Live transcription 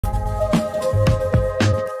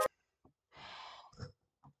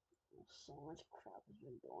much crap has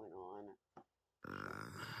been going on.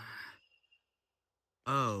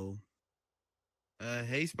 Oh.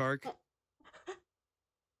 Hey, Spark.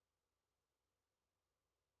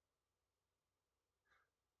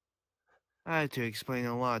 I had to explain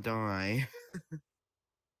a lot, don't I?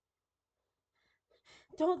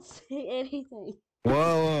 Don't say anything.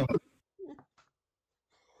 Whoa.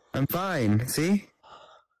 I'm fine. See?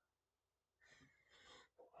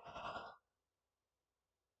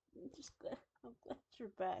 I'm glad you're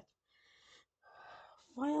back.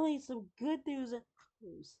 Finally, some good news.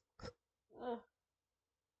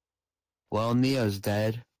 Well, Neo's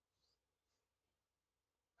dead.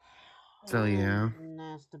 So, yeah.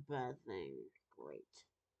 That's the bad thing. Great.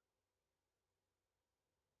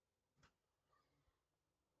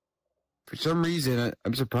 For some reason,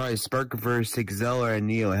 I'm surprised Sparkiverse, Xella, and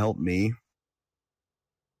Neo helped me.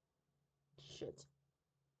 Shit.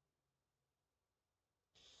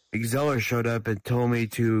 Xella showed up and told me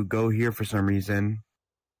to go here for some reason.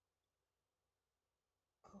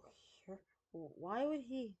 Go here? Why would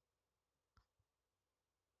he?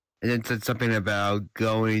 And then said something about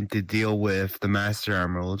going to deal with the Master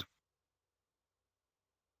Emerald.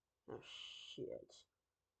 Oh, shit.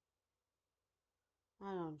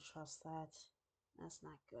 I don't trust that. That's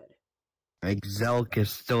not good. Exelk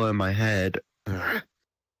is still in my head.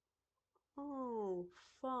 Oh,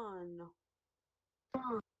 fun.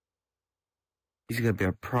 He's gonna be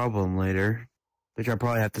a problem later. Which I'll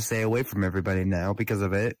probably have to stay away from everybody now because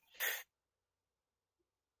of it.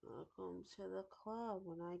 Welcome to the club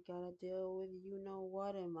when I gotta deal with you know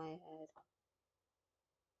what in my head.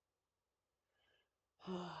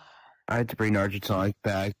 I had to bring Argentonic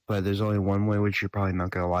back, but there's only one way which you're probably not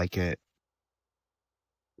gonna like it.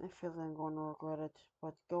 I feel I'm going to regret it,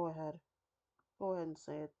 but go ahead. Go ahead and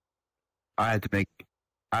say it. I had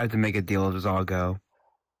to make a deal with Zago.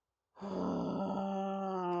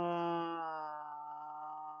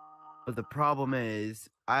 But the problem is,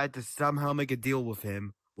 I had to somehow make a deal with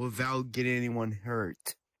him without getting anyone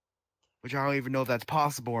hurt. Which I don't even know if that's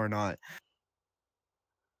possible or not.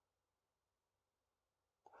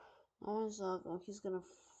 He's gonna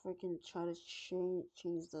freaking try to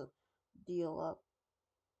change the deal up.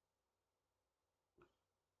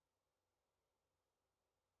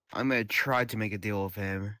 I'm gonna try to make a deal with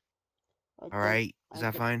him. Alright? Is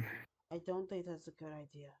that fine? I don't think that's a good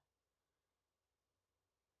idea.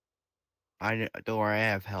 Don't worry, I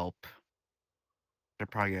have help. They're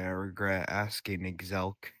probably gonna regret asking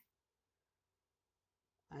Exelk.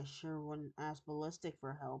 I sure wouldn't ask Ballistic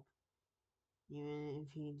for help. Even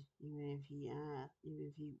if he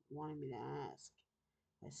wanted me to ask,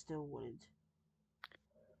 I still wouldn't.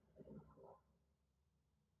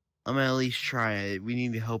 I'm gonna at least try it. We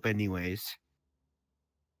need help anyways.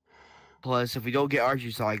 Plus, if we don't get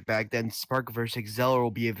Argentonic back, then Sparkiverse Exceller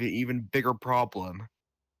will be an even bigger problem.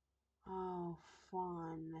 Oh,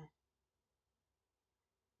 fun.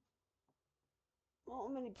 So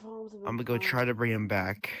many problems have I'm been gonna go try to bring him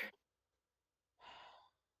back.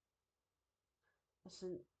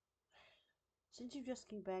 Listen, since you just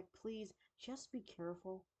came back, please just be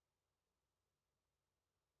careful.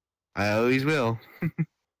 I always will.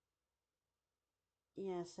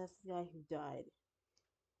 Yes, that's the guy who died.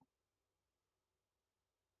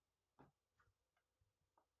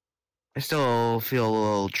 I still feel a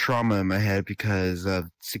little trauma in my head because of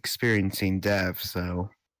experiencing death, so.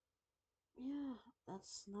 Yeah,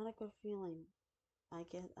 that's not a good feeling. I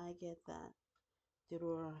get that. Due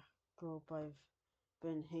to a group I've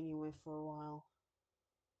been hanging with for a while.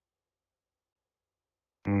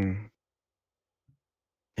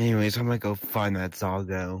 Anyways, I'm gonna go find that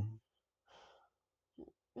Zago.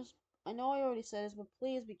 Just, I know I already said this, but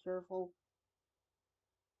please be careful.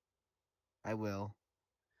 I will.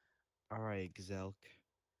 Alright, Gazelk.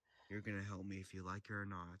 You're gonna help me if you like it or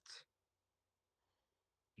not.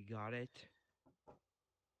 You got it?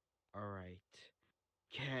 Alright.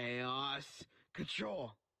 Chaos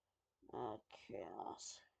Control!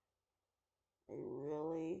 Chaos. I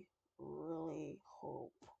really, really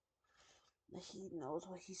hope that he knows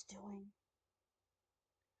what he's doing.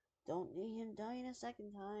 Don't need him dying a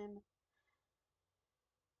second time.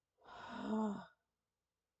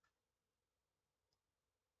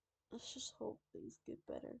 Let's just hope things get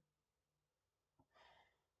better.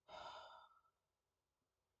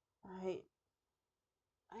 Alright,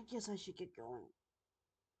 I guess I should get going.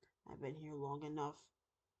 I've been here long enough.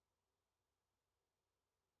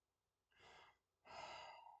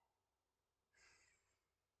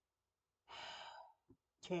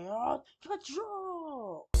 Chaos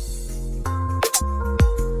Control!